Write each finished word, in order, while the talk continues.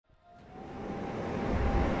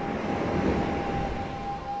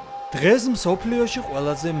დღეს მსოფლიოში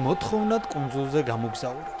ყველაზე მოთხოვნად კუნძულზე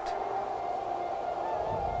გამოგზაურებთ.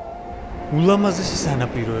 ულამაზესი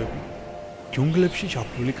სანაპიროები, ჯუნგლებში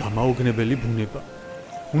ჩაფლული გამაოგნებელი ბუნება,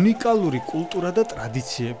 უნიკალური კულტურა და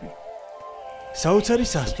ტრადიციები, საოცარი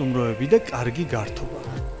სასტუმროები და კარგი გართობა.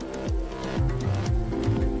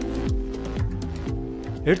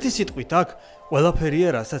 ერთი სიტყვით აქ ყველაფერია,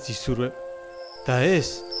 რასაც ისურვებ და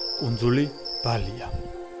ეს კუნძული ბალია.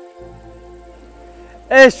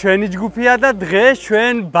 ეს ჩვენი ჯგუფია და დღეს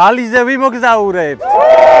ჩვენ ბალიზე ვიმოგზაურებთ.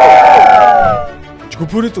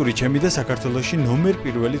 ჯგუფური ტური ჩემი და საქართველოში ნომერ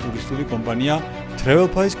პირველი ტურისტული კომპანია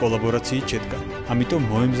თრაველფაის კოლაბორაციით შედგა. ამიტომ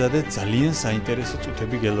მოემზადეთ ძალიან საინტერესო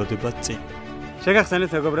წუთები გელოდებათ წინ.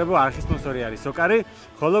 შეგახსენეთ მეგობრებო, არხის სპონსორი არის სოკარი,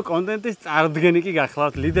 ხოლო კონტენტის წარდგენი კი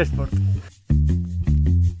გახლავთ ლიდერსპორტ.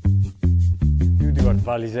 მივდივართ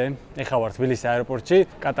ბალიზე, ეხლა ვარ თბილისის აეროპორტში,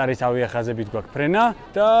 კატარის ავიახაზებით გვაქვს ფრენა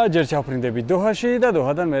და ჯერ ჩავფრინდებით დოჰაში და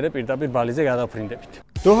დოჰადან მერე პირდაპირ ბალიზე გადავფრინდებით.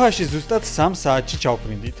 დოჰაში ზუსტად 3 საათში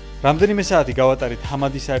ჩავფრინდით. რამდენიმე საათი გავატარეთ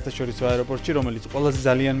ჰამადის საერთაშორისო აეროპორტში, რომელიც ყველაზე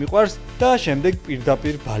ძალიან მიყვარს და შემდეგ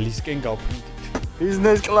პირდაპირ ბალისკენ გავფრინდით.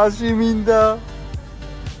 ბიზნეს კლასში მინდა.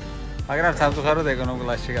 მაგრამ სამწუხაროდ ეკონომ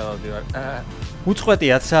კლასში გავავდივარ. უწყვეტი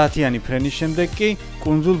 10 საათიანი ფრენის შემდეგ კი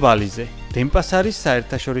კუნძულ ბალიზე, დემპასარის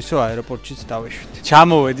საერთაშორისო აეროპორტშიც დავეშვით.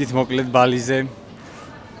 ჩამოვედით მოკლედ ბალიზე.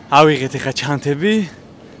 ავიღეთ ეხა ჩანთები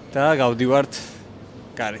და გავდივართ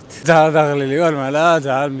გარეთ. ძალიან დაღლილი ვარ, მაგრამ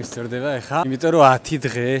ძალიან მისწორდება ეხა, იმიტომ რომ 10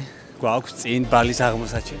 დღე გვაქვს წინ ბალის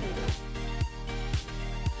აღმოსაჩენი.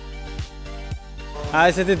 აი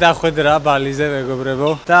ესეთი დახვედრა ბალიზე მეგობრებო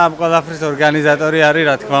და ამ ყველაფრის ორგანიზატორი არის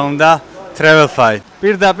რა თქმა უნდა თრაველფაის.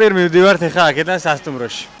 პირდაპირ მივდივართ ეხა აქედან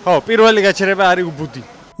სასტუმროში. ხო, პირველი გაჩერება არის უბუდი.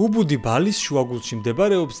 უბუდი ბალის შუაგულში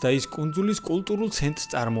მდებარეობს და ის კუნძულის კულტურულ ცენტრს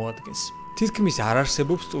წარმოადგენს. თითქმის არ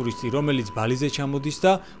არსებობს ტურისტი, რომელიც ბალიზე ჩამოდის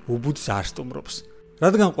და უბუდს არ სტუმრობს.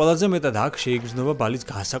 რადგან ყველაზე მეტად აქ შეიგრძნობა ბალის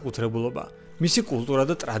განსაკუთრებულობა, მისი კულტურა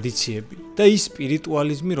და ტრადიციები და ის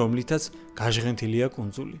სპირიტუალიზმი, რომლითაც გაჟღენთილია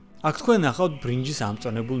კუნძული. აქ თქვენ ნახავთ ბრინჯის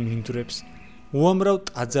ამწონებულ მინდვრებს, უამრავ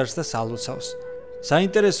ტაძარს და სალოცავს,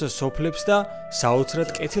 საინტერესო სოფლებს და საოცრად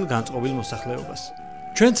კეთილგანწყობილ მოსახლეობას.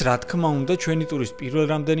 ჩვენც რა თქმა უნდა ჩვენი ტურის პირველ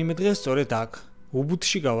რამდენიმე დღეს სწორედ აქ,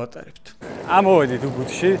 უბუდში გავატარებთ. ამოვედით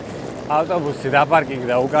უბუდში, ავტობუსი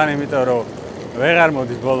დაპარკინგდა უკან, იმიტომ რომ ვეღარ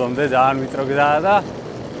მოდის ბოლომდე, ძალიან ვიწრო გზაა და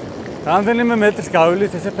რამდენიმე მეტრს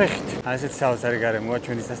გავივლით ესე ფეხით. აი ესეთი საოცარი გარემოა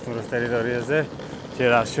ჩვენი სასტუმროს ტერიტორიაზე.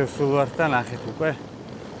 ჯერ არ შევსულვართ და ნახეთ უკვე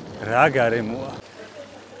რა გარემოა.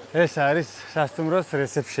 ეს არის სასტუმროს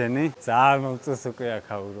რესეფშენი. ძალიან მომწონს უკვე აქ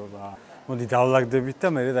აურობა. მოდი დავლაგდებით და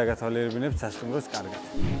მერე დაგათვალიერებინებთ სასტუმროს კარგად.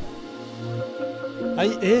 აი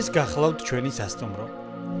ეს გახლავთ ჩვენი სასტუმრო.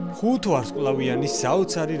 5 ვარსკვლავიანი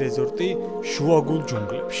საოცარი რეზორტი შუაგულ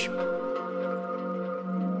ჯუნგლებში.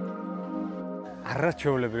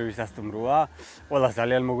 არაჩვეულებრივი სასტუმროა, ყველას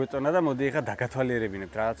ძალიან მოგვეწონა და მოდი ახლა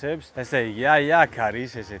დაგათვალიერებინებთ რაღაცებს. ესე იგი, აი აქ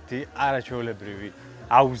არის ესეთი არაჩვეულებრივი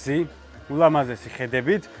აუზი, ულამაზესი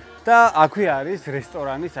ხედებით და აქვე არის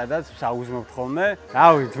რესტორანი, სადაც საუზმობთ ხოლმე.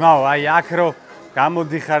 რავი, ძმაო, აი აქ რო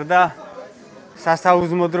გამოდიხარ და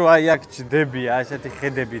სასაუზმოდ რო აი აქ ჯდებია ესეთი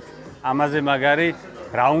ხედებით. ამაზე მაგარი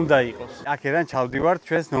რა უნდა იყოს. აქედან ჩავდივართ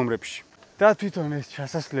ჩვენს ნომრებში. და თვითონ ეს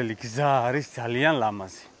ჩასასვლელი გზა არის ძალიან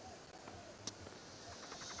ლამაზი.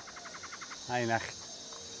 აი ნახე.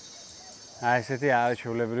 აი ესეთი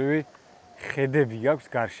არაჩვეულებრივი ხედები გაქვს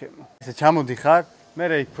გარშემო. ესე ჩამოდიხარ,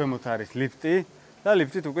 მერე იქ ქვემოთ არის ლიფტი და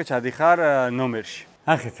ლიფტით უკვე ჩადიხარ ნომერში.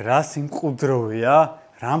 ნახეთ რა სიმყუდროვია,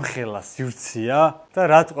 რამხელა სივრცეა და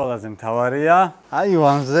რაც ყველაზე მთავარია, აი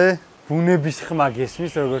ვანზე ბუნების ხმა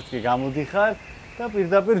გესმის, როგორც კი გამოდიხარ და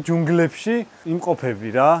პირდაპირ ჯუნგლებში იმყოფები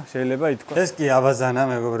რა, შეიძლება ითქვას. ეს კი აბაზანა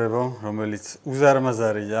მეგობრებო, რომელიც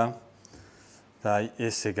უზარმაზარია. და აი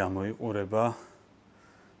ესე გამოიყურება.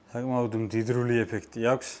 საკმაოდ მდიდრული ეფექტი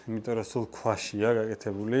აქვს, იმიტომ რომ სულ ქვაშია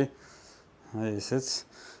გაკეთებული. აი ესეც.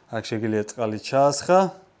 აქ შეგიძლია წყალი ჩაასხა,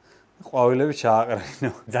 ყვავილები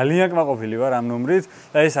ჩააყრინო. ძალიან კმაყოფილი ვარ ამ ნომრით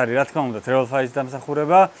და ეს არის რა თქმა უნდა თრაველფაის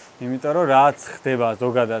დამსახურება, იმიტომ რომ რაც ხდება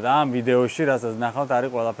ზოგადად ამ ვიდეოში, რასაც ნახავთ, არის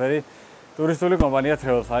ყველაფერი ტურისტული კომპანია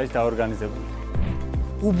თრაველფაის დაორგანიზებული.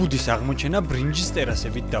 უბუდის აღმოჩენა ბრინჯის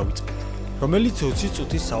ტერასებით დავიწყეთ, რომელიც 20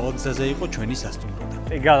 წუთის სავალგზაზე იყო ჩვენი სასტუმროდან.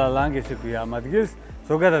 ეგალალანგ ესე ქვია ამ ადგილს.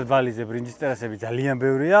 ზოგადად ბალიზე ბრინჯის ტერასები ძალიან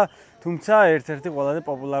ბევრია, თუმცა ერთ-ერთი ყველაზე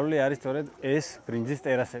პოპულარული არის სწორედ ეს ბრინჯის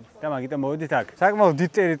ტერასები და მაგიტომ მოვედით აქ. საკმაოდ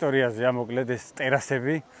დიდ ტერიტორიაზეა მოკლედ ეს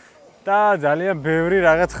ტერასები და ძალიან ბევრი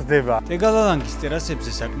რაღაც ხდება. ეგალალანგის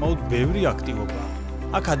ტერასებზე საკმაოდ ბევრი აქტივობაა.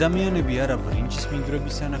 აქ ადამიანები არა ბრინჯის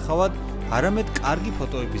მინდვრების სანახავად, არამედ კარგი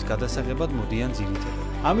ფოტოების გადასაღებად მოდიან ძირითადად.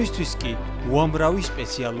 ამისთვის კი უამრავი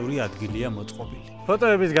სპეციალური ადგილია მოწყობილი.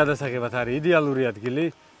 ფოტოების გადასაღებად არის იდეალური ადგილი.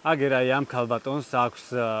 აგერ აი ამ ქალბატონს აქვს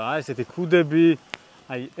აი ესეთი ქუდები,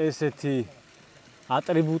 აი ესეთი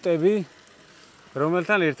ატრიბუტები,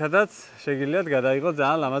 რომელთან ერთადაც შეგიძლიათ გადაიღოთ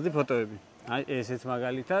ძალიან ლამაზი ფოტოები. აი ესეც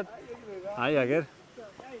მაგალითად, აი აგერ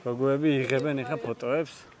გოგოები იღებენ ახლა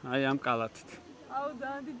ფოტოებს, აი ამ კალათით. აუ,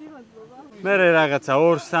 ძალიან დიდი მადლობა. მე რაღაცა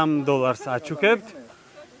 $2-3 აჩუქებთ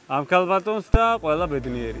ამ ქალბატონს და ყველა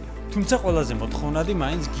ბედნიერია. თუმცა ყველაზე მოთხოვნადი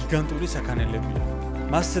მაინც გიგანტური საქანელებია.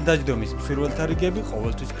 მასზე დაჯდომის მსურველთა რიგები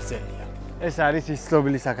ყოველთვის გრძელია. ეს არის ის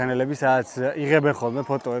ცნობილი საქანელები, სადაც იღებენ ხოლმე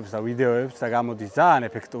ფოტოებს და ვიდეოებს და გამოდის ძალიან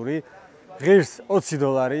ეფექტური. ღირს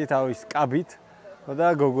 $20 თავის კაბით და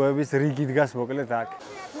გოგოების რიგი დგას მოკლედ აქ.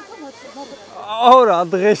 აუ, რა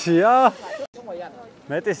დღეშია?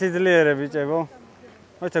 მეტი სიძლიერე ბიჭებო.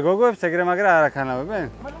 მოიცა გოგოებს ეგრე მაგრა არ აქანავებენ?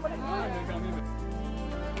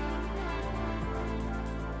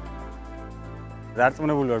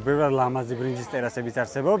 დარწმუნებული ვარ, ბევრად ლამაზი ბრინჯის ტერასებიც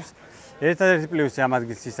არსებობს. ერთადერთი პლუსი ამ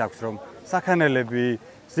ადგილს ის აქვს, რომ საქანელები,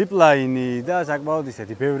 ზიპლაინი და საკმაოდ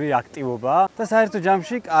ისეთი ბევრი აქტივობა და საერთო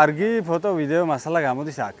ჯამში კარგი ფოტო-ვიდეო მასალა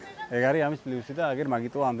გამოდის აქ. ეგ არის ამის პლუსი და აგერ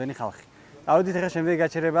მაგიტოა ამდენი ხალხი. დავიდით ახლა შემდეგი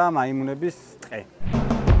გაჩერება მაიმუნების ტყე.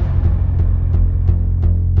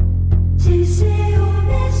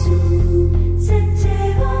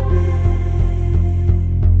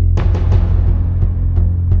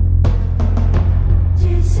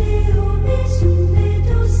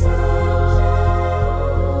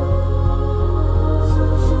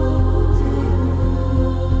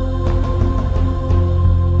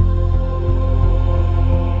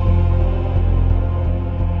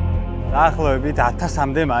 დაახლოებით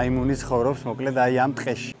 1000-მდე მაიმუნი ცხოვრობს მოკლედ აი ამ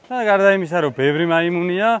ტყეში. და გარდა იმისა, რომ ბევრი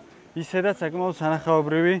მაიმუნია, ისედაც საკმაოდ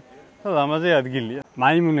სანახაობრივი და ლამაზი ადგილია.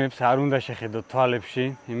 მაიმუნებს არ უნდა შეხედოთ თვალებში,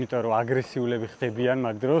 იმიტომ რომ აგრესიულები ხდებიან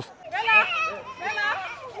მაგ დროს.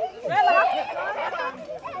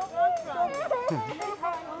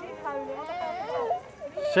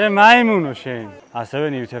 შენ მაიმუნო შენ. ასევე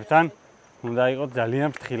ნივთებთან უნდა იყოთ ძალიან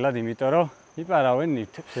ფრთხილად, იმიტომ რომ იპარავენ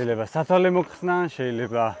ნივთებს. შეიძლება სათვალე მოხსნან,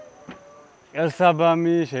 შეიძლება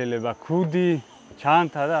ელსაბამი, შეიძლება ქუდი,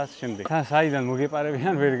 ჩანთა და ასე შემდეგ. თან საიდან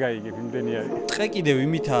მოგეპარებიან ვერ გაიგებ იმდენი არის. ტყე კიდევ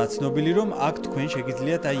იმითაა ცნობილი, რომ აქ თქვენ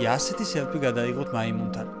შეგიძლიათ აი ასეთი სელფი გადაიღოთ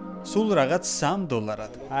მაიმუნთან. სულ რაღაც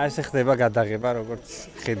 $3. აი ესე ხდება გადაღება, როგორც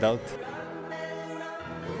ხედავთ.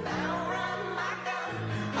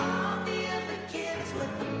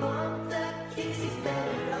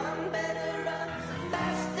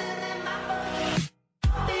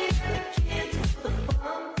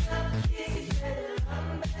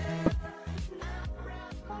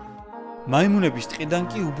 მაიმუნების ტყიდან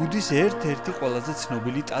კი უბუდის ერთ-ერთი ყველაზე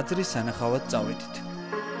ცნობილი ტაძრის სანახავად წავედით.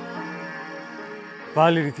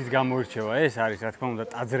 ბალი რითიც გამოირჩევა, ეს არის რა თქმა უნდა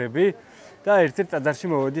ტაძრები და ერთ-ერთ ტაძარში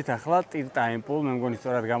მოვედით ახლა ტირტაიმპულ, მე მგონი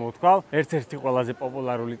სწორად გამოვთქვა. ერთ-ერთი ყველაზე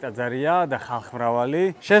პოპულარული ტაძარია და ხალხმრავალი.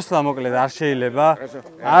 შესვლა მოკლედ არ შეიძლება,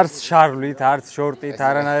 არც შარვლით, არც შორტით,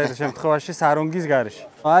 არანაირ შემთხვევაში სარონგის გარეშე.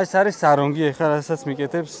 აი ეს არის სარონგი, ეხლა რასაც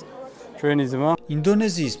მიკეთებს ჩვენი ძმა.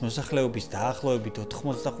 ინდონეზიის მოსახლეობის დაახლოებით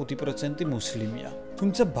 85% მუსლიმია.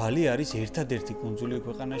 თუმცა ბალი არის ერთადერთი კუნძული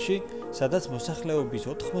ქვეყანაში, სადაც მოსახლეობის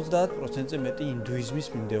 90%-ზე მეტი ინდუიზმის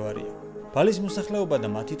მიმდევარია. ბალის მოსახლეობა და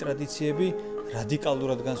მათი ტრადიციები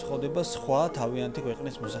რადიკალურად განსხვავდება სხვა თავიანთი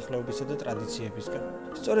ქვეყნის მოსახლეობისა და ტრადიციებისგან.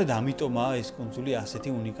 სწორედ ამიტომაა ეს კუნძული ასეთი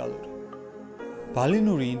უნიკალური.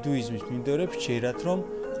 ბალინური ინდუიზმის მიმდევრებს შეერათ, რომ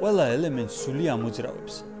ყველა ელემენტს სული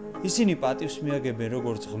ამოძრავებს. ისინი პატივს მიაგებენ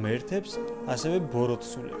როგორც ღმერთებს, ასევე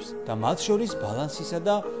ბოროტსულებს და მათ შორის ბალანსისა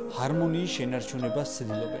და ჰარმონიის შენარჩუნებას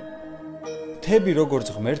ცდილობენ. მთები როგორც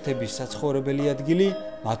ღმერთების საცხოვრებელი ადგილი,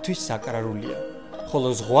 მათთვის საკრალულია, ხოლო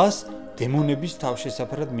ზღვას დემონების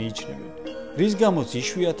თავშესაფრად მიიჩნევენ, რის გამოც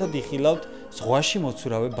იშვიათად იხილავთ ზღვაში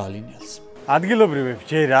მოცურავე ბალინელს. ადგილობრივებს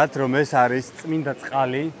ჯერათ, რომ ეს არის წმინდა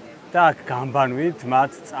წყალი და აქ გამბანვით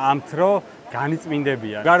მათ წამთ, რომ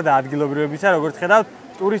განიწმინდებიან. გარდა ადგილობრივებისა, როგორც ხედავთ,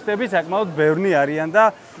 ტურისტები საკმაოდ ბევრი არიან და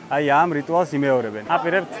აი ამ რიტუალს იმეორებენ.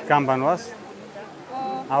 აპირებთ გამბანვას,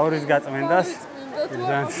 აურის გაწმენდას.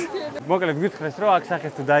 მოკლედ გითხრეს, რომ აქ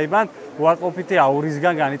სახეს თუ დაიბანთ, უარყოფითი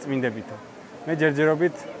აურისგან განიწმინდებითო. მე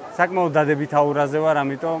ჯერჯერობით საკმაოდ დადებით აურაზე ვარ,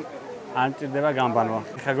 ამიტომ არ მჭირდება გამბანვა.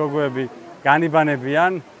 ხა გოგოები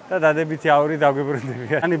განიბანებიან და დადებითი აური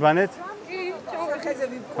დაგვიბრუნდებიან. განიბანეთ? კი,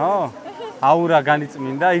 ხეზები. ხო. აურა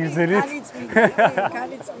განიწმინდა, იგრძელით.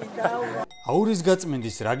 განიწმინდა აურა. აურის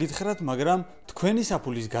გაწმენდის რა გითხრათ, მაგრამ თქვენი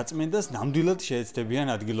საფულის გაწმენდას ნამდვილად შეეცდებიან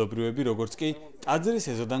ადგილობრივები, როგორც კი ტაძრის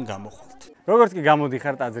ეზოდან გამოხვალთ. როგორც კი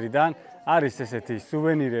გამოდიხარ ტაძრიდან, არის ესეთი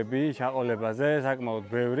სუვენირები ჩაყოლებაზე, საკმაოდ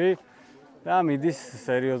ბევრი და მიდის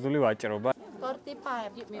სერიოზული ვაჭრობა.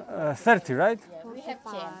 45. 30, right? We have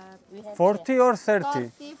 10. 40 or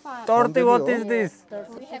 30? 45. Torti, what is this?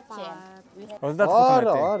 We have jam.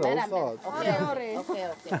 არა,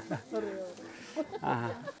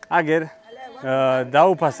 აგერ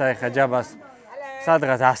დაუფასა ეხა ჯაბას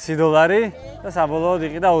სადღაც $100 და საბოლოოდ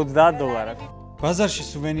იყიდა $30. ბაზარში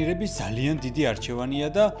სუვენირების ძალიან დიდი არჩევანია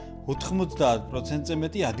და 90%-ზე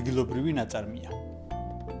მეტი ადგილობრივი ნაწარმია.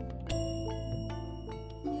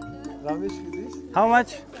 How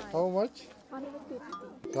much? How much?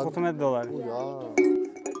 $15.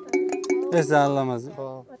 ეს ალამაზი.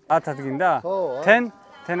 10 გინდა? 10?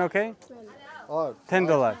 10 okay?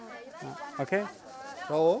 $10. Okay?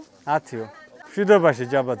 რაო? 10-ო. მშვიდობაში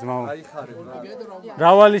ჯაბა ძმაო.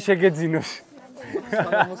 მრავალი შეგეძინოს.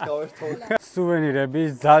 სუვენირების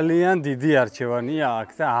ძალიან დიდი არჩევანია აქ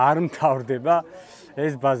და არ მთავრდება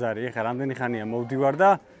ეს ბაზარი. ეხლა რამდენი ხანია მოვდივარ და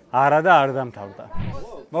არა და არ დამთავრდა.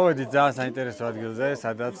 მოვედით ძალიან საინტერესო ადგილზე,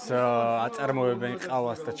 სადაც აწარმოებენ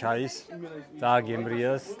ყავას და ჩაის. ძალიან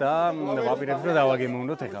გემრიელს და ვაპირებთ რომ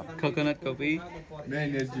დავაგემოვნოთ ეხლა. Coconut coffee.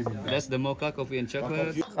 That's the mocha coffee and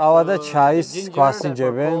chocolate. ყავა და ჩაის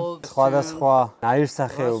გვასინჯებენ სხვადასხვა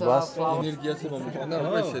აირსახეობას. ენერგიაზე მომიყვანა,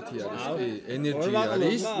 რა ესეთი არის, კი, ენერგია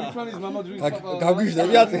არის.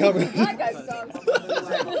 გავგიჟდები აწი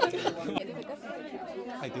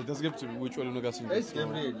აი დედასგებწი უეჭველი უნდა გასინჯო. ეს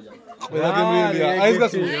გემრიელია. ყველა გემრიელია. აი ეს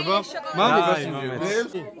გასინჯება. მამი გასინჯება.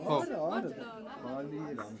 ხო. ბალი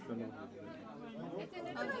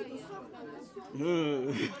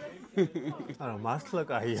არა მართლა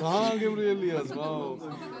კაია. ძალიან გემრიელია ზმაო.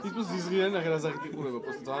 ის პოს იზღიანი ახლა სახით იყურება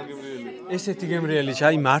პოსტ ძალიან გემრიელი. ესეთი გემრიელი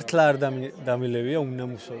ჩაი მართლა არ დამილევია,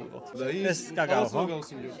 უნამუსო იყო. ეს კაკაო ხო?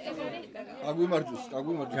 გაგვიმარჯოს.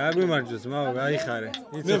 გაგვიმარჯოს, მაო, გაიხარე.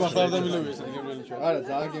 მე მართლა არ დამილევია ესეთი გემრიელი ჩაი. არა,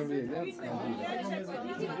 ძალიან გემრიელია.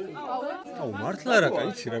 აუ, მართლა რა კაი,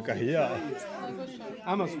 იცი რა კაია.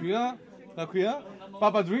 ამას ქვია, რა ქვია?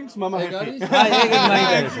 Papa drinks, mama happy. აი, ეგ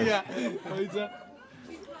მაინტერესებს. აიცა.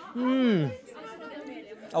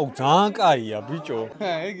 აუ, ძალიან კაია, ბიჭო.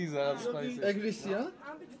 ეგ იზა სპაისი. ეგრისია?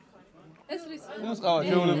 ეს რის ნუ სყავა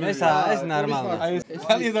შეუძლებელი. ეს ნორმალია. აი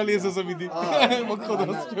ძალიან სასაბიდი.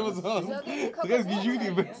 მოგხოდოს შემოძავს. დღეს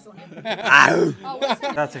გიჟიგდიბე.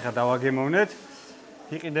 რაც ეხა დავაგემოვნეთ.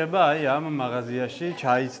 იყიდება აი ამ მაღაზიაში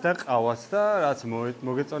ჩაიც და ყავაც და რაც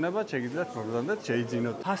მოგეწონებათ, შეგიძლიათ მოგზაურობთ,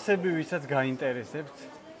 შეიძინოთ. ფასები ვისაც გაინტერესებთ.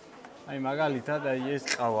 აი მაგალითად აი ეს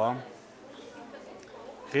ყავა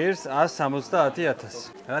ღირს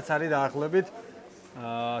 $170,000, რაც არის დაახლოებით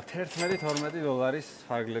 $11-12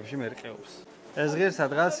 ფარგლებში მერყეობს. ეს ღირს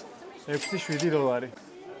სადღაც $6-7.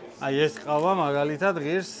 აი ეს ყავა მაგალითად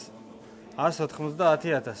ღირს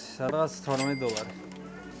 $190,000, სადღაც $12.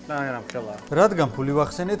 რადგან ფული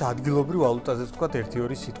ვახსენეთ, ადგილობრივ ვალუტაზე ვთქვათ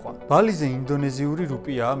 1-2 სიტყვა. ბალიზე ინდონეზიური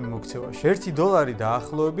რუპიაა მიმოქცევაში. $1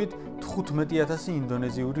 დაახლოებით 15,000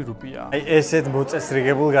 ინდონეზიური რუპიაა. აი ესეთ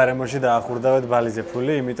მოწესრიგებულ გარემოში დაახურდავთ ბალიზე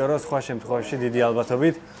ფული, იმიტომ რომ სხვა შემთხვევაში დიდი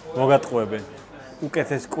ალბათობით მოგატყუებენ.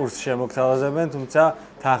 უკეთეს კურსს შემოგთავაზებენ, თუმცა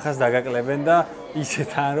თანხას დაგაკლებენ და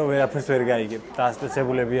ისეთან რომ ვერაფერს ვერ გაიგებ.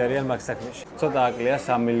 დაასპეცებულები არიან მაგ საქმეში. ცოტა აკლია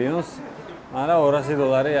 3 მილიონს, მაგრამ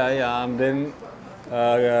 $200 აი ამდენ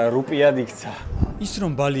რუპიად იქცა. ის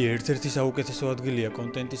რომ ბალი ერთ-ერთი საუკეთესო ადგილია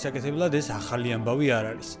კონტენტის აკეთებლად, ეს ახალი ამბავი არ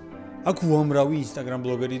არის. აქ უამრავი ინსტაგრამ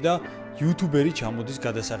ბლოგერი და იუთუბერი ჩამოდის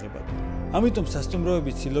გადასაღებად. ამიტომ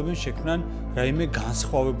სასტუმროები ცდილობენ შექმნან რაიმე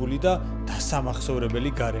განსხვავებული და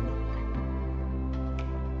დასამახსოვრებელი გარემო.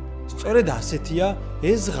 სწორედ ასეთია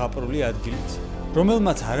ეს ზღაპრული ადგილიც,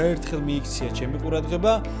 რომელმაც არაერთხელ მიიქცია ჩემი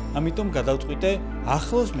ყურადღება, ამიტომ გადავწყვიტე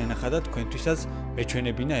ახლოს მენახა და თქვენთვისაც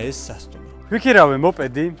მეჩვენებინა ეს სასტუმრო. ვიქირავე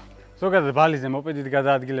მოპედი, ზოგადად ბალიზე მოპედით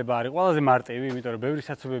გადაადგილება არის ყველაზე მარტივი, იმიტომ რომ ბევრი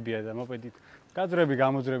საცობებია და მოპედით გაძრები,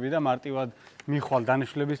 გამოძრები და მარტივად მიხვალ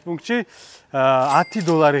დანიშნულების პუნქტში.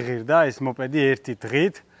 $10 ღირდა ეს მოპედი ერთი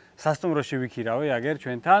დღით, სასტუმროში ვიქირავე აგერ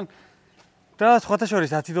ჩვენთან. და სხვათა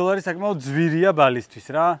შორის $10 საკმაოდ ძვირია ბალისთვის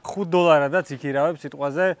რა. $5-დან იქირავებ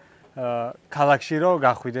სიტყვაზე ქალაქში რომ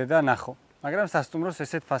გახვიდე და ნახო. მაგრამ სასტუმროს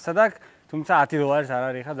ესეთ ფასად აქვს, თუმცა $10 არ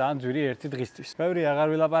არის ხა ძალიან ძვირი ერთი დღისთვის. ბევრი აღარ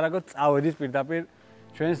ვილაპარაკოთ, წავედით პირდაპირ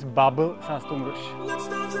ჩვენს ბაბლ სასტუმროში.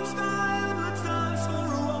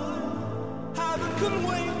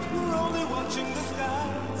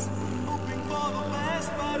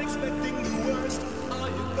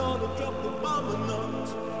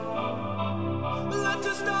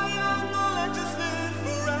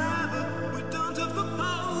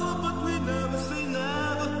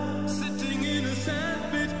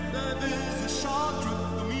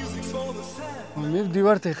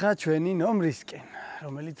 მივდივართ ახლა ჩვენი ნომრისკენ,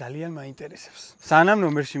 რომელიც ძალიან მაინტერესებს. სანამ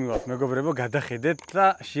ნომერში მივალთ, მეგობრებო, გადახედეთ და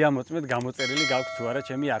შეამოწმეთ გამოწერილი გაქვთ თუ არა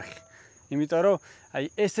ჩემი არხი. იმიტომ რომ აი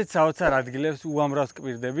ესეთ საოცარ ადგილებს უამრავს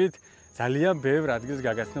კპირდებით ძალიან ბევრ ადგილს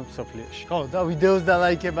გაგაცნობთ სოფლიოში. ხო, და ვიდეოს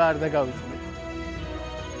დალაიქება არ დაგავიწყდეთ.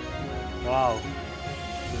 ვაუ.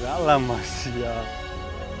 რა ლამასია.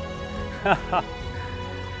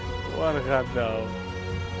 ვარღადაო.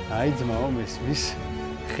 აი ძმაო მესმის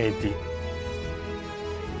ხედი.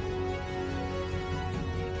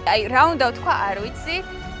 აი რა უნდა ვთქვა, არ ვიცი.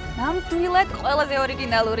 ნამდვილად ყველაზე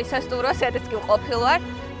ორიგინალური სასტუმრო, სადაც კი ვყოფილ ვარ.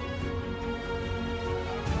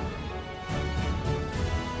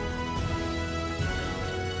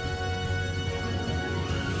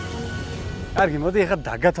 კარგი, მოდი ახლა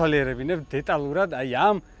დაგათვალიერებინებ დეტალურად აი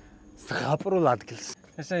ამ ზღაპრულ ადგილს.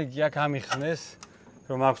 ესე იგი, აქ ამიხსნეს,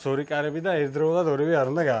 რომ აქვს ორი კარები და ერთდროულად ორივე არ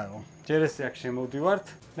უნდა გააღო. ჯერ ესე აქ შემოვდივართ,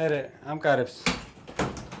 მერე ამ კარებს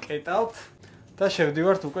კეტავთ და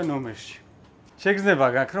შევდივართ უკვე ნომერში. შეგრძნება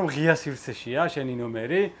გაქვს, რომ ღია სივრცეშია შენი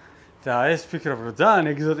ნომერი და ეს ვფიქრობ, რომ ძალიან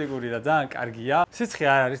ეგზოტიკური და ძალიან კარგია. სიცხე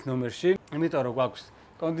არ არის ნომერში, იმიტომ რომ გვაქვს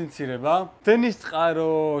კონდიცირება, დენის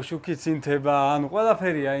წყარო, შუქი წინთება, ანუ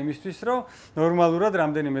ყველაფერია იმისთვის, რომ ნორმალურად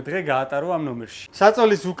რამდენიმე დღე გაატარო ამ ნომერში.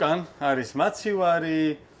 საწოლის უკან არის მაცივარი,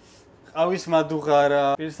 ყავის მადუღარა,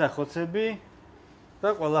 პირსახოცები და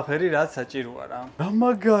ყველაფერი რაც საჭიროა რა. რა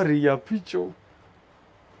მაგარია ბიჭო.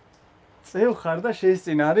 წევ ხარ და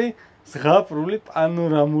შეისწინ არის ზღაპრული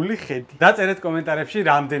პანორამული ხედი. დაწერეთ კომენტარებში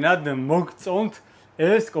რამდენად მოგწონთ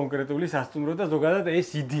ეს კონკრეტული სასტუმრო და ზოგადად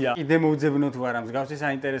ეს იდეა. კიდე მოვძებნო თუ არა მსგავსი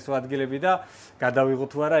საინტერესო ადგილები და გადავიღო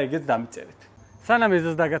თუ არა, ეგეც დამიწერეთ. სანამ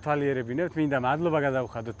ezas დაგათვალიერებინებთ, მინდა მადლობა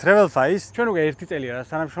გადავხადოთ თრაველფაის. ჩვენ უკვე 1 წელია რა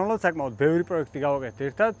თანამშრომლობთ, საკმაოდ ბევრი პროექტი გავაკეთეთ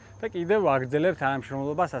ერთად და კიდევ ვაგრძელებთ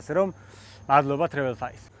თანამშრომლობას, ასე რომ მადლობა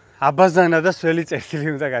თრაველფაის. აბაზანა და სველი წერტილი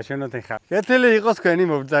უნდა გაჩვენოთ ახლა. კეთილი იყოს თქვენი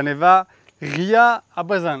მობრძანება ღია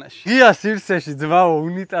აბაზანაში. ღია სივრცეში ძმაო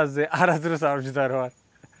უნიტაზზე არასდროს არ ვჯდა ვარ.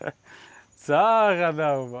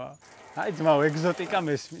 ზაღადაობა. აი ძმაო ეგზოტიკა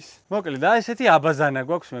მესმის. მოკლედ და ესეთი აბაზანა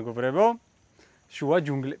გვაქვს მეგობრებო შუა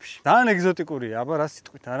ჯუნგლებში. ძალიან ეგზოტიკურია, აბა რა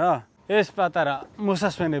სიტყვით არა? ეს პატარა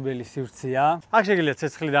მოსასვენებელი სივრცეა. აქ შეგიძლიათ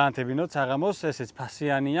ცეცხლი დაანთებინოთ საღამოს, ესეც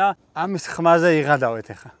ფასიანია. ამის ხმაზე იღადავეთ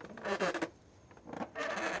ახლა.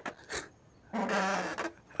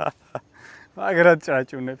 მაგრად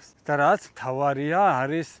ჭაჭუნებს. და რაც თავარია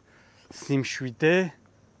არის სიმშვიდე,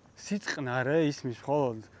 სიწყნარე, ისმის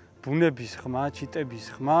მხოლოდ ბუნების ხმა, ჩიტების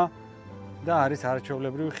ხმა და არის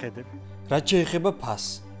არაჩვეულებრივი ხედები. რაც შეეხება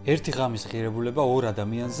ფასს, ერთი ღამის ღირებულება 2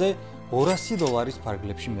 ადამიანზე $200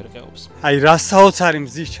 ფარგლებში მერყეობს. აი რა საოცარი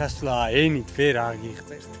მზის ჩასვლა ენით ვერ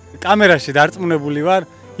აღიღწევთ. კამერაში დარწმუნებული ვარ,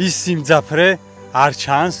 ის სიმძაფრე არ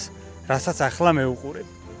ჩანს, რასაც ახლა მეუყურებ.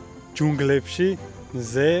 ჯუნგლებში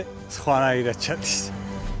მზე სხვანაირად ჩადის.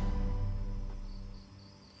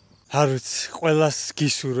 არ ვიცი, ყველას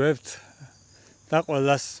გისურვებთ და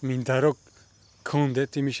ყველას მინდა რომ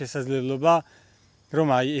გქონდეთ იმის შესაძლებლობა, რომ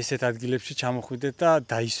აი ესეთ ადგილებში ჩამოხვიდეთ და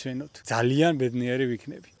დაისვენოთ. ძალიან ბედნიერი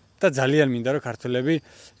ვიქნები. და ძალიან მინდა რომ ქართველები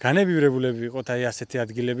განებივრებულები ვიყოთ აი ასეთი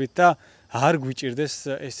ადგილებით და არ გვიჭირდეს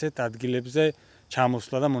ესეთ ადგილებზე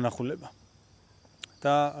ჩამოსვლა და მონახულება.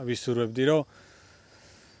 და ვისურვებდი რომ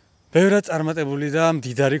ბევრად წარმატებული და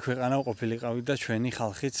მდიდარი ქვეყანა ყოფილიყავით და ჩვენი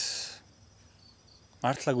ხალხიც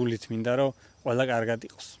მართლა გულით მინდა რომ ყველა კარგად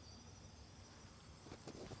იყოს.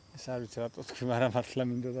 ეს არ ვიცი რატო თქვი, მაგრამ მართლა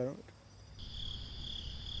მინდოდა რომ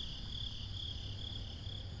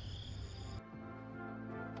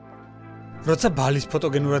როცა ბალის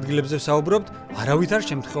ფოტოგენურ ადგილებზე ვსაუბრობთ, არავითარ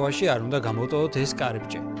შემთხვევაში არ უნდა გამოვტოვოთ ეს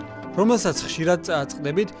კარიბჭე, რომელსაც ხშირად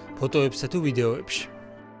წააწყდებით ფოტოებსა თუ ვიდეოებში.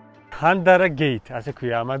 ხანდარა გეით, ასე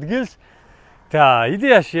ქვია ამ ადგილს და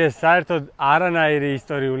იდეაში ეს საერთოდ არანაირი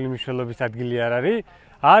ისტორიული მნიშვნელობის ადგილი არ არის,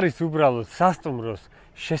 არის უბრალოდ სასტუმროს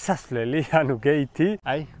შესასვლელი, ანუ გეითი.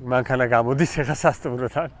 აი, მანქანა გამოდის ახლა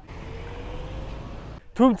სასტუმროთან.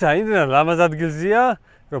 თუმცა იმდენად ლამაზ ადგილზეა,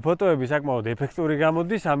 რომ ფოტოები საკმაოდ ეფექტური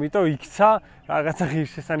გამოდის, ამიტომ იქცა რაღაცა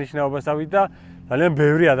ღირსშესანიშნაობასავით და ძალიან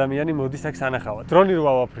ბევრი ადამიანი მოდის აქ სანახავად. დრონი რო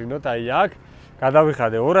ავაფრინოთ, აი აქ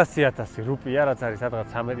გადავიხადე 200,000 რუპია, რაც არის სადღაც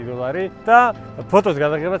 $3 და ფოტოს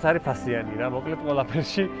გადაღებაც არის ფასიანი რა, მოკლედ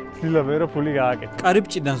ყველაფერში ცდილობენ რომ ფული გააკეთო.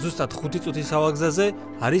 კარიბჭიდან ზუსტად 5 წუთის ავაგზაზე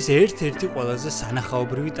არის ერთ-ერთი ყველაზე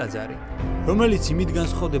სანახაობრივი ტაძარი, რომელიც იმით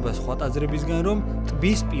განსხვავდება სხვა ტაძრებისგან, რომ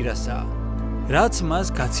ტბის პირასაა, რაც მას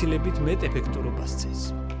გაცილებით მეტ ეფექტურობას წეს.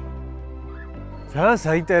 ძალიან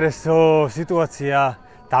საინტერესო სიტუაცია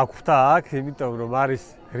დაგვხვდა აქ, იმიტომ რომ არის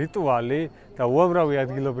რიტუალი და უამრავი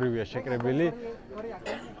ადგილობრივია შეკრებილი.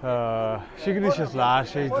 შიგნის შესვლა არ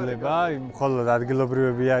შეიძლება, მხოლოდ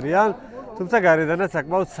ადგილობრივები არიან, თუმცა გარედანაც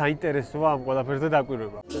საკმაოდ საინტერესოა ამ ყველაფერზე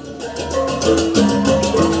დაკვირვება.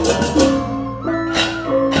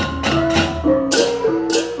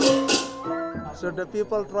 So the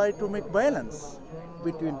people try to make balance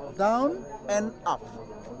between down and up.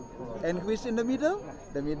 And who is in the middle?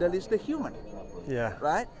 The middle is the human, Yeah.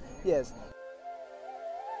 right? Yes.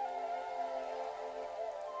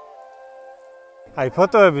 აი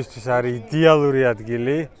ფოტოებისთვის არის იდეალური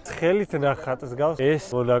ადგილი. ხელით ნახატს გავს ეს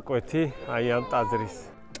მონაკვეთი აი ამ ტაძრის.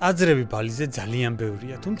 ტაძრები ბალიზე ძალიან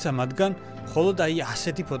ბევრია, თუმცა მათგან მხოლოდ აი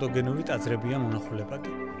ასეთი ფოტოგენური ტაძრებია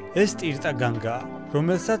მონახულებადი. ეს ტირტა განგაა,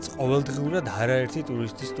 რომელსაც ყოველდღიურად არაერთი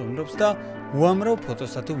ტურისტი სტუმრობს და უამრავ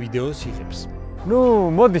ფოტოსა თუ ვიდეოს იღებს. ნუ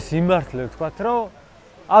მოდის იმართლე ვთქვათ, რომ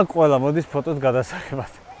აქ ყველა მოდის ფოტოს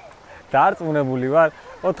გადასაღებად. დარწმუნებული ვარ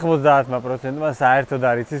 90%-მა საერთოდ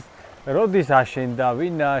არ იცის როდის აშენდა,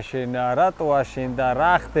 ვინ აშენა, რატო აშენდა,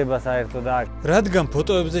 რა ხდება საერთოდ აქ. რადგან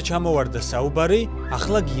ფოტოებზე ჩამოვარდა საუბარი,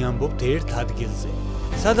 ახლა გიამბობთ ერთ ადგილზე,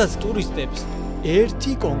 სადაც ტურისტებს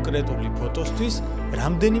ერთი კონკრეტული ფოტოსთვის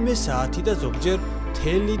რამდენიმე საათი და ზოგჯერ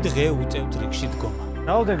მთელი დღე უწევთ რიგში დგომა.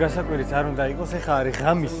 რაოდენ გასაკვირიც არ უნდა იყოს, ეხლა არის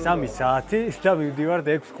ღამის 3 საათი და მივდივართ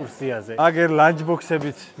ექსკურსიაზე. აგერ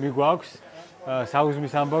ლანჩბოქსებიც მიგვაქვს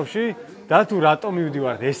საუზმის ამბავში და თუ რატომ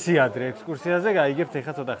მივდივართ ესე ადრე ექსკურსიაზე, გაიგებთ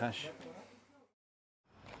ეხლა ცოტა ხანში.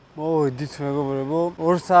 მოვიდით მეგობრებო,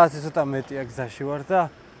 2 საათი ცოტა მეტია გზაში ვარ და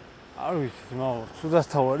არ ვიცი, ძმაო,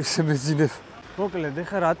 ცუდასთავარ ისე მეძინებ. მოკლედ,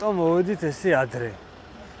 ეხლა რატომ მოვიდით ესე ადრე?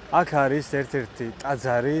 აქ არის ერთ-ერთი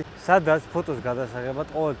ტაძარი, სადაც ფოტოს გადასაღებად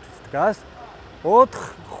ყოველთვის დგას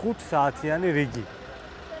 4-5 საათიანი რიგი.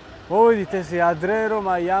 მოვიდით ესე ადრე, რომ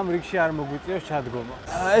აი ამ რიგში არ მოგვიწევს ჩადგომა.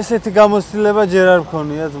 ესეთი გამოცდილება ჯერ არ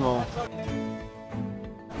მქონია ძმაო.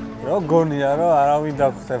 რო გონია, რომ არავინ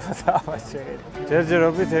დაგხვდება და ამას შეხედა.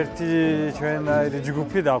 ჯერჯერობით ერთი ჩვენაირი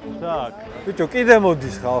ჯგუფი დაგვხვდა აქ. ბიჭო, კიდე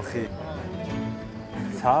მოდის ხალხი.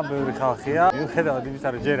 ბევრი ხალხია. მიუხედავად იმისა,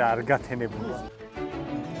 რომ ჯერ არ გათენებულა.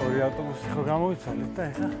 ორი ავტობუსი ხო გამოვიცვალეთ და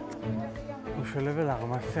ეხლა უშველებელ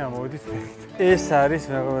აღმართზე ამოვედით ფეხით. ეს არის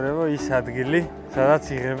მეგობრებო ის ადგილი, სადაც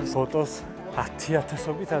იღებს ფოტოს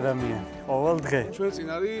 10,000-ობით ადამიანი ყოველ დღე. ჩვენ წინ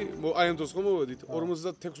არის აი ამ დროს ხომ მოვედით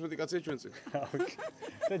 56 კაცია ჩვენ წინ.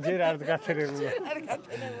 და ჯერ არ გათენებულა.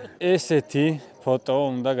 ესეთი ფოტო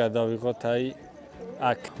უნდა გადავიღოთ აი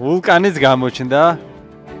აქ. ვულკანიც გამოჩნდა.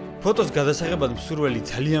 ფოტოს გადასაღებად მსურველი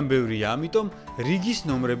ძალიან ბევრია, ამიტომ რიგის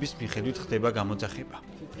ნომრების მიხედვით ხდება გამოძახება.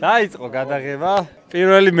 დაიწყო გადაღება.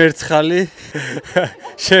 პირველი მერცხალი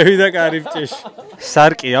შევიდა კარიბჭეში.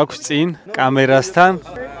 სარკი აქვს წინ კამერასთან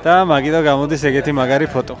და მაგიდან გამოდის ეგეთი მაგარი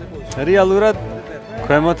ფოტო. რეალურად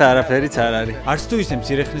ქვემოთ არაფერიც არ არის. არც თუ ისე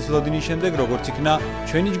მცირე ხნის ლოდინის შემდეგ როგორც იქნა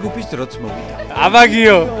ჩვენი ჯგუფის დროც მოვიდა.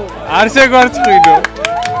 აბაგიო, არ შეგვარწყვინო.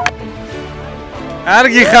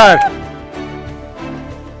 კარგი ხარ?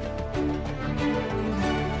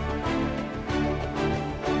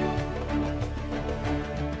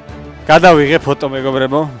 გადავიღე ფოტო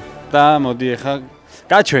მეგობრებო და მოდი ახლა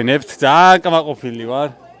გაჩვენებთ, ძალიან კმაყოფილი ვარ.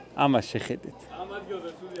 ამას შეხედეთ.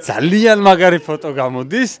 ძალიან მაგარი ფოტო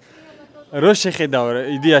გამოდის. რო შეხედავ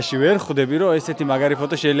იდეაში ვერ ხვდები, რომ ესეთი მაგარი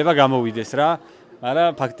ფოტო შეიძლება გამოვიდეს რა.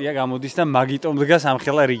 მაგრამ ფაქტია გამოდის და მაგიტომ დგას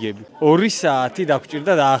ამხელა რიგები. 2 საათი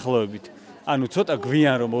დაგჭირდა დაახლოებით. ანუ ცოტა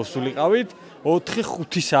გვიან რომ მოსულიყავით,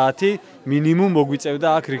 4-5 საათი მინიმუმ მოგვიწევდა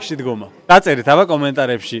აქ რიგში დგომა. დაწერეთ აბა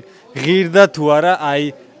კომენტარებში, ღირდა თუ არა აი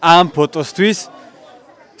ამ ფოტოსთვის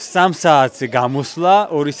 3 საათზე გამოსვლა,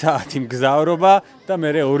 2 საათი მგზავრობა და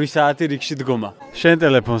მერე 2 საათი რიგში დგომა. შენ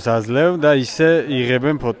ტელეფონს აძლევ და ისე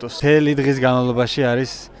იღებენ ფოტოს. მთელი დღის განმავლობაში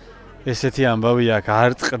არის ესეთი ამბავი აქ,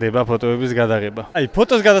 არ წყდება ფოტოების გადაღება. აი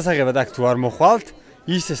ფოტოს გადასაღებად აქ თუ არ მოხვალთ,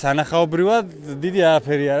 ისე სანახაობრივად დიდი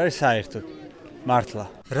არაფერი არ არის საერთოდ. მართლა.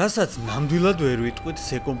 რასაც ნამდვილად ვერ ვიტყვით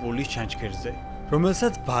სეკომპულის ჩანჩქერზე,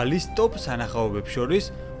 რომელსაც ბალის ტოპ სანახაობებს შორის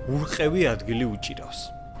ურყევი ადგილი უჭირავს.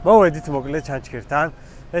 მოვედით მოკლედ ჩანჩქერთან.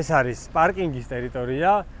 ეს არის პარკინგის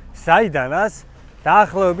ტერიტორია, საიდანაც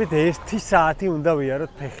დაახლოებით 1 საათი უნდა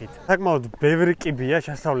ვიაროთ ფეხით. საკმაოდ ბევრი კიბია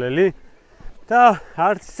შესავლელი და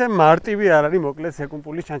არც ისე მარტივი არ არის მოკლედ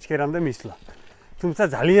სეკუმპულის ჩანჩქერამდე მისვლა. თუმცა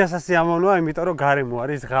ძალიან სასიამოვნოა, იმიტომ რომ გარემო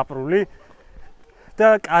არის ზღაპრული და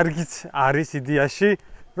კარგიც არის იდეაში,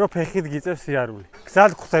 რომ ფეხით გიწევს სიარული.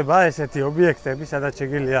 გზად ხვდება ესეთი ობიექტები, სადაც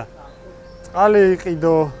შეგიძლია წყალი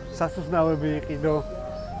იყიდო, სასუსნავები იყიდო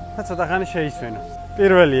და ცოტა ხანი შეისვენო.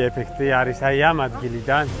 პირველი ეფექტი არის აი ამ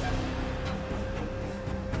ადგილიდან.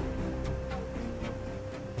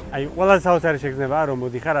 აი ყველა საოცარი შეგრძნებაა, რომ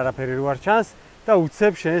მოდიხარ არაფერი რო არ ჩანს და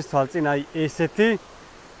უცებ შენს თვალწინ აი ესეთი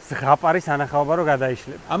ზღაპარი სანახაობა რო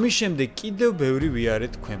გადაიშლებ. ამის შემდეგ კიდევ ბევრი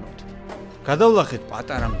ვიარეთ ქვემოთ. გადავლახეთ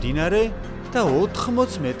პატარა მდინარე და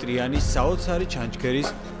 80 მეტრიანი საოცარი ჩანჩქერის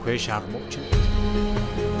ქვეშ აღმოჩნდით.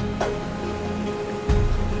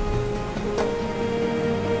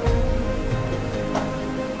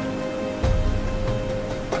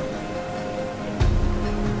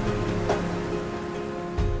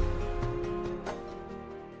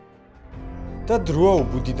 და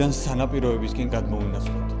დროაუბუდიდან სანაპიროებისკენ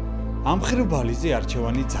გადმოვინაცვლოთ. ამ მხრივ ბალიზე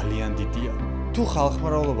არჩევანი ძალიან დიდია. თუ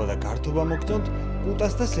ხალხმრავლობა და გართობა მოგწონთ,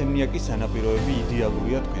 კუტას და სემნიაკის სანაპიროები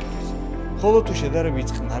იდეალურია თქვენთვის. ხოლო თუ შედარებით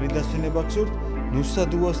წყნარი დასვენება გსურთ,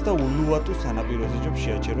 ნუსადუას და ულუატუს სანაპიროზე ჯობ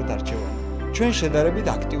შეაჩეროთ არჩევანი. ჩვენ შედარებით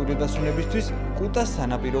აქტიური დასვენებისთვის კუტას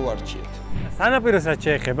სანაპირო ვარჩიეთ. სანაპიროსაც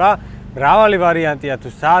შეეხება, მრავალი ვარიანტია თუ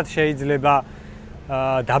სად შეიძლება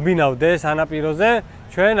დაბინავდე სანაპიროზე,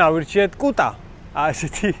 ჩვენ ავირჩიეთ კუტა.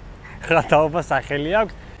 ასეთი ხათაობა სახელი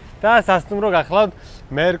აქვს და სასტუმრო გახლავთ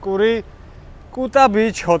მერკური კუტა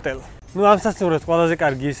ბიჩ ჰოტელ. ნუ ამ სასტუმროს ყველაზე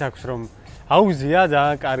კარგი ის აქვს, რომ აუზია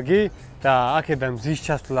ძალიან კარგი და აქედან მზის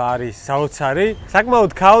ჩასვლა არის საოცარი.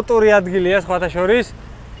 საკმაოდ ქაოტური ადგილია სხვათა შორის.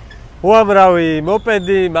 უამრავი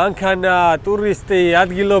მოპედი, მანქანა, ტურისტი,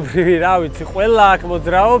 ადგილობრივი, რა ვიცი, ყველა აქ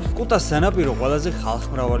მოძრაობს. კუტას სანაპირო ყველაზე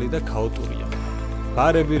ხალხმრავალი და ქაოტურია.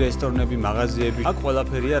 ბარები, რესტორნები, მაღაზიები, აქ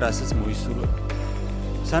ყველაფერია, რასაც მოისურვებ.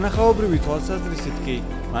 სანახაობრივი თვალსაზრისით კი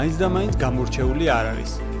მაინც და მაინც გამორჩეული არ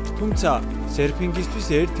არის. თუმცა სერფინგისთვის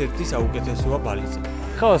ერთ-ერთი საუკეთესოა ბალიზე.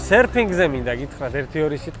 ხო, სერფინგზე მინდა გითხრათ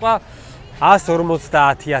 1-2 სიტყვა.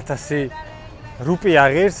 150,000 რუპია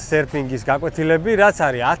ღირს სერფინგის გაკვეთილები, რაც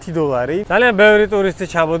არის $10. ძალიან ბევრი ტურისტი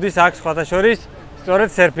ჩამოდის აქ სხვათა შორის სწორედ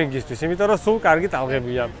სერფინგისთვის, იმიტომ რომ სულ კარგი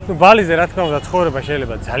ტალღებია. ნუ ბალიზე რა თქმა უნდა ცხოვრება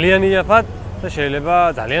შეიძლება ძალიან იაფად და შეიძლება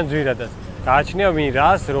ძალიან ძვირადაც. გააჩნია ვინ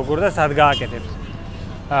რას, როგორ და სად გააკეთებს.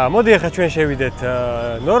 მოდი ახლა ჩვენ შევიდეთ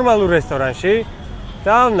ნორმალურ რესტორანში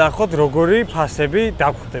და ვნახოთ როგორი ფასები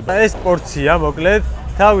დაგხვდება. ეს პორცია მოკლედ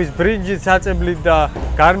თავის ბრინჯით, საწებლით და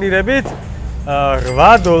გარნირებით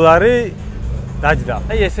 $8 დაჯდა.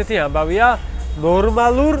 აი ესეთი ამბავია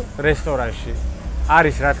ნორმალურ რესტორანში.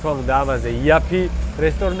 არის რა თქმა უნდა ამაზე იაფი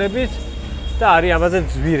რესტორნებიც და არის ამაზე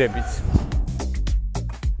ძვირებიც.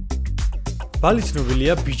 ბალი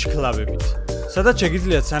ცნობილია ბიჩ კლაბებით, სადაც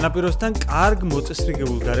შეგიძლიათ სანაპიროსთან კარგ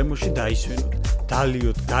მოწესრიგებულ გარემოში დაისვენოთ,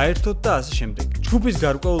 დალიოთ, გაერთოთ და ასე შემდეგ. ჯგუფის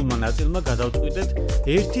გარკვეულმა ნაწილმა გადავწყვიტეთ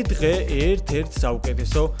ერთი დღე ერთ-ერთ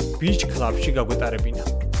საუკეთესო ბიჩ კლაბში გაგვეტარებინა.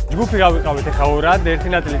 ჯგუფი გავიყავით ახლა ორად, ერთი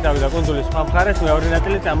ნაწილი წავიდა კუნძულის სხვა მხარეს, მეორე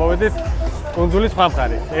ნაწილი წამოვედით კუნძულის სხვა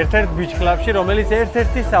მხარეს. ერთ-ერთ ბიჩ კლაბში, რომელიც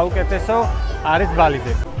ერთ-ერთი საუკეთესო არის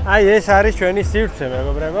ბალიზე. აი ეს არის ჩვენი სივრცე,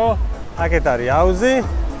 მეგობრებო. აქეთ არის აუზი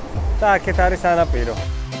და აქეთ არის სანაპირო.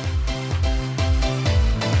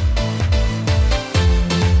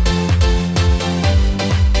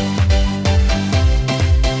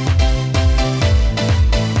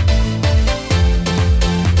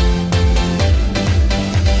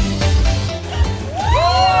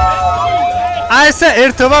 აი ესე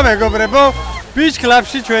ერთობა მეგობრებო, ბიჩ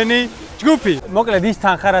კლაბში ჩვენი ჯგუფი. მოკლედ ის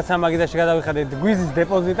თანხა რაც ამ მაგიდაში გადავიხადეთ გვიზის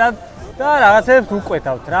დეპოზიტად და რაღაცებს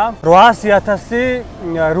უკვეთავთ რა. 800,000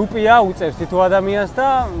 რუპია უწევს თითო ადამიანს და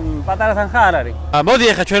პატარა თანხა არ არის. მოდი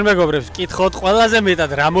ახლა ჩვენ მეგობრებს კითხოთ ყველაზე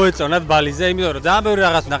მეტად რა მოეწონათ ბალიზე, იმიტომ რომ ძალიან ბევრი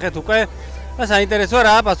რაღაც ვნახეთ უკვე და საინტერესოა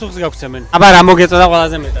რა პასუხს გაგვცემენ. აბა რა მოგეწონა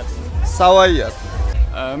ყველაზე მეტად? სავაიად.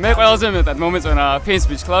 მე ყველაზე მეტად მომეწონა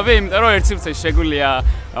ფეისბუქ კლუბი, იმიტომ რომ ერთ სივრცეში შეგვიძლია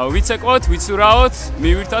ვიცეკვოთ, ვიცურაოთ,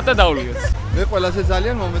 მივირთოთ და დავლიოთ. მე ყველაზე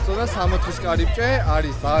ძალიან მომეწონა 60-ის კარიბჭე,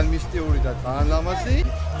 არის ძალიან მისტიური და ძალიან ლამაზი.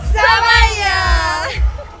 სავაია!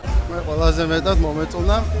 მე ყველაზე მეტად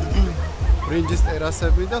მომეწონა ბრინჯის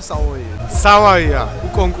ტერასები და სავაია. სავაია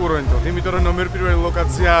უკონკურენტოდ, იმიტომ რომ ნომერ პირველი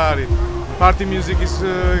ლოკაცია არის პარტი მიუზიკის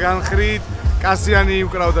განხრით, კასიანი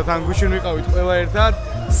უკრავდა თან გუშინ ვიყავით ყველა ერთად.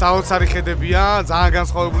 საოცარი ხედებია, ძალიან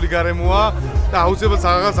განსხვავებული გარემოა და აუცილებლად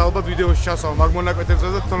რაღაც ალბათ ვიდეოში ჩასვავ მაგ მონაკვეთებზე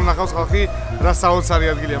და თვითონ ნახავს ხალხი რა საოცარი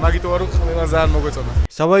ადგილია. მაგიტოა რომ ყველა ძალიან მოგვეწონა.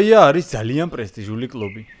 სავაია არის ძალიან პრესტიჟული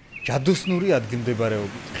კლუბი. ჯადოსნური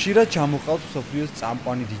ადგილმდებარეობით. ხშირად ჩამოყალთ მსოფლიოს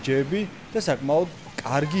წამყვანი დიჯეები და საკმაოდ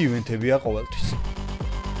კარგი ივენთებია ყოველთვის.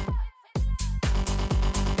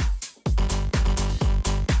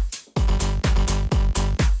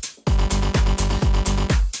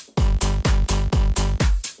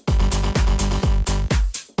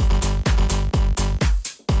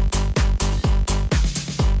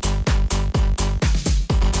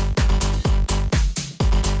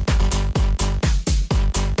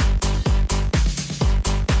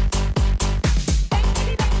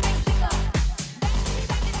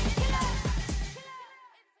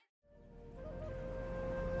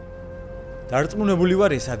 დარწმუნებული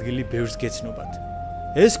ვარ ეს ადგილი ბევრს გეცნობათ.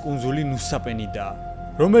 ეს კუნძული ნუსაპენიდაა,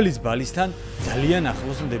 რომელიც ბალისთან ძალიან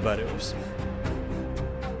ახლოს მდებარეობს.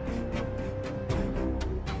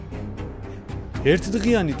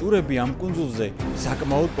 ერთდღიანი ტურები ამ კუნძულზე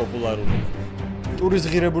საკმაოდ პოპულარულია. ტურის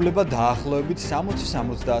ღირებულება დაახლოებით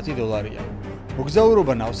 $60-70.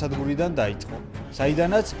 მოგზაურობა ნავსადგურიდან დაიწყო,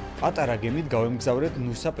 საიდანაც პატარა გემით გავემგზავრეთ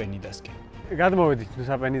ნუსაპენიდასკენ. გადმოვედით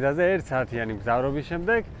ნუსაპენიდაზე 1 საათიანი მგზავრობის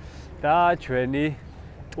შემდეგ და ჩვენი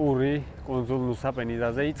ტური კუნძულ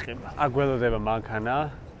ნუსაპენიდაზე იწყება. აგველოდება მანქანა,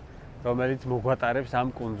 რომელიც მოგვატარებს ამ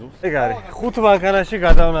კუნძულს. ეგ არის 5 მანქანაში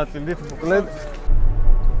გადავნაწილდით მოკლედ.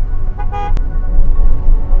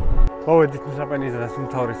 მოვედით ნუსაპენიდაზე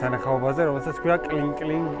უმთავრეს სანახაობაზე, რომელსაც ქვია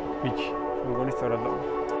კლინკლინგ ბიჩი. მგონი სწორად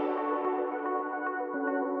დავუვარ.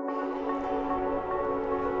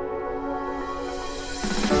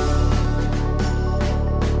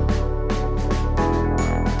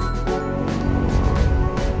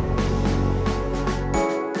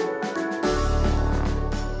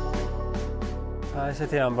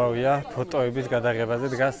 ესეთი ამბავია ფოტოების გადაღებაზე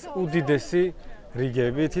დგას უდიდესი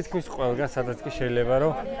რიგები, თითქმის ყველგან სადაც კი შეიძლება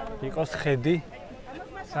რომ იყოს ხედი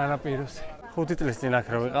სანაპიროზე. 5 წლის წინ აქ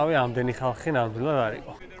რო ვიყავი, ამდენი ხალხი ნამდვილად არ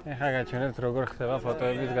იყო. ეხლა გაჩვენებთ როგორ ხდება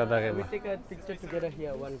ფოტოების გადაღება.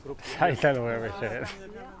 საიდან ვიღებ შეხედე.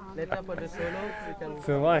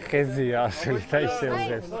 ზომა ხეზია ასული და ისე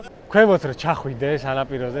უღებს. ქვემოთ რო ჩახვიდე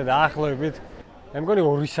სანაპიროზე და ახლოებით, მე მგონი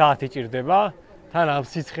 2 საათი ჭირდება, თან ამ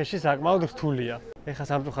სიცხეში საკმაოდ რთულია. ეხლა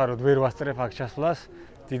სამწუხაროდ ვერ ვასწრებ აქ ჩასვლას,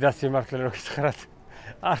 დიდად სიმართლე რო გითხრათ,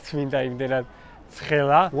 არც მინდა იმდენად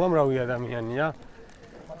ცხელა. უამრავი ადამიანია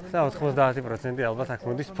და 90% ალბათ აქ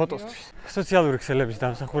მოდის ფოტოსთვის. სოციალური ქსელების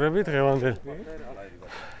დამსახურებით დღევანდელ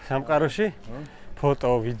სამყაროში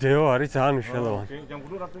ფოტო, ვიდეო არის ძალიან მნიშვნელოვანი.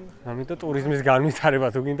 ამიტომ ტურიზმის განვითარება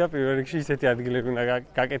თუ გინდა პირველ რიგში ისეთი ადგილები უნდა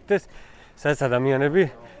გაკეთდეს, სადაც ადამიანები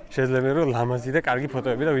შეიძლება რომ ლამაზი და კარგი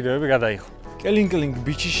ფოტოები და ვიდეოები გადაიღო. კელინკლინგ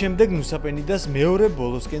ბიჩის შემდეგ ნუსაპენიდას მეორე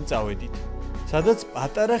ბოლოსკენ წავედით, სადაც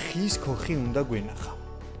პატარა ხის ქოხი უნდა გვენახა.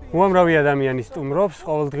 უამრავი ადამიანი სტუმრობს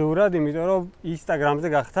ყოველდღიურად, იმიტომ რომ ინსტაგრამზე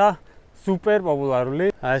გახდა სუპერ პოპულარული.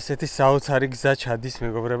 აი ესეთი საოცარი გზა ჩადის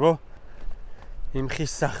მეგობრებო იმ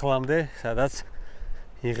ხის სახლამდე, სადაც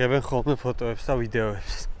იღებენ ხოლმე ფოტოებს და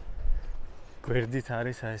ვიდეოებს. გვერდით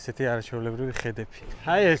არის აი ესეთი არაჩვეულებრივი ხედები.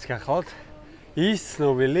 აი ეს გახლავთ ის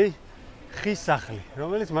ცნობილი ხის სახლი,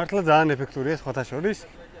 რომელიც მართლა ძალიან ეფექტურია სხვათა შორის.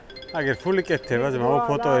 აგერ ფული კეთდება, ზემო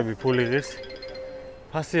ფოტოები ფული ღირს.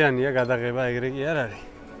 ფასიანია გადაღება ეგრე კი არ არის.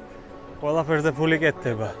 ყველაფერზე ფული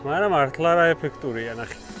კეთდება, მაგრამ მართლა რა ეფექტურია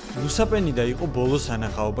ნახე. ნუსაპენიდა იყო ბოლო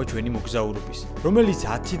სანახაობა ჩვენი მოგზაურობის, რომელიც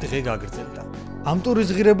 10 დღე გაგრძელდა. ამ ტურის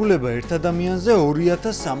ღირებულება ერთ ადამიანზე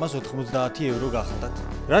 2390 евро გახლდათ.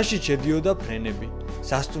 რაშიც შედიოდა ფრენები,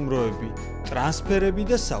 სასტუმროები, ტრანსფერები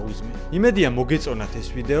და საუზმე. იმედია მოგეწონათ ეს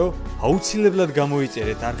ვიდეო, აუცილებლად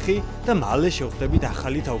გამოიწერეთ არხი და მალე შევხვდებით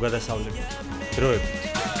ახალი თავგადასავლებით. დროებით.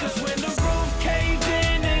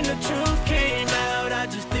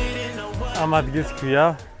 ამ ადგილს ქვია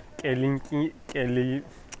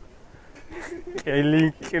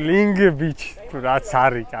კელინკლინგ ბიჩი, რაც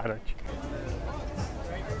არის, კაროჩი.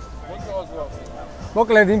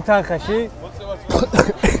 მოკლედ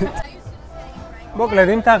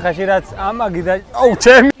იმ თანხაში რაც ამაგი და აუ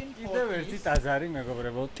ჩემი კიდევ ერთი ტაძარი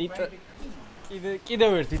მეგობრებო,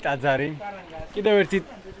 კიდევ ერთი ტაძარი,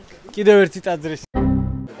 კიდევ ერთი ტაძრის.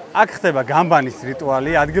 აქ ხდება გამბანის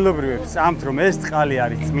რიტუალი, ადგილობრივებს ამთ რომ ეს წყალი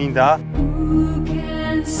არის წმინდა.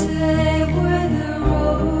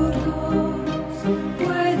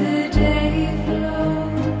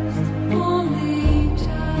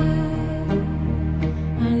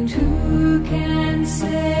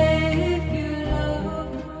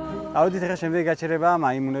 ავდით ახლა შემდეგი გაჩერება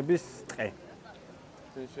მაიმუნების ტყე.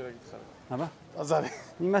 აბა, ტაძარი.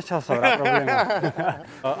 იმას ჩავსვა რა პრობლემაა.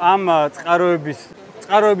 ამ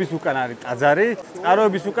წყაროების უკან არის ტაძარი,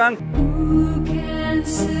 წყაროების უკან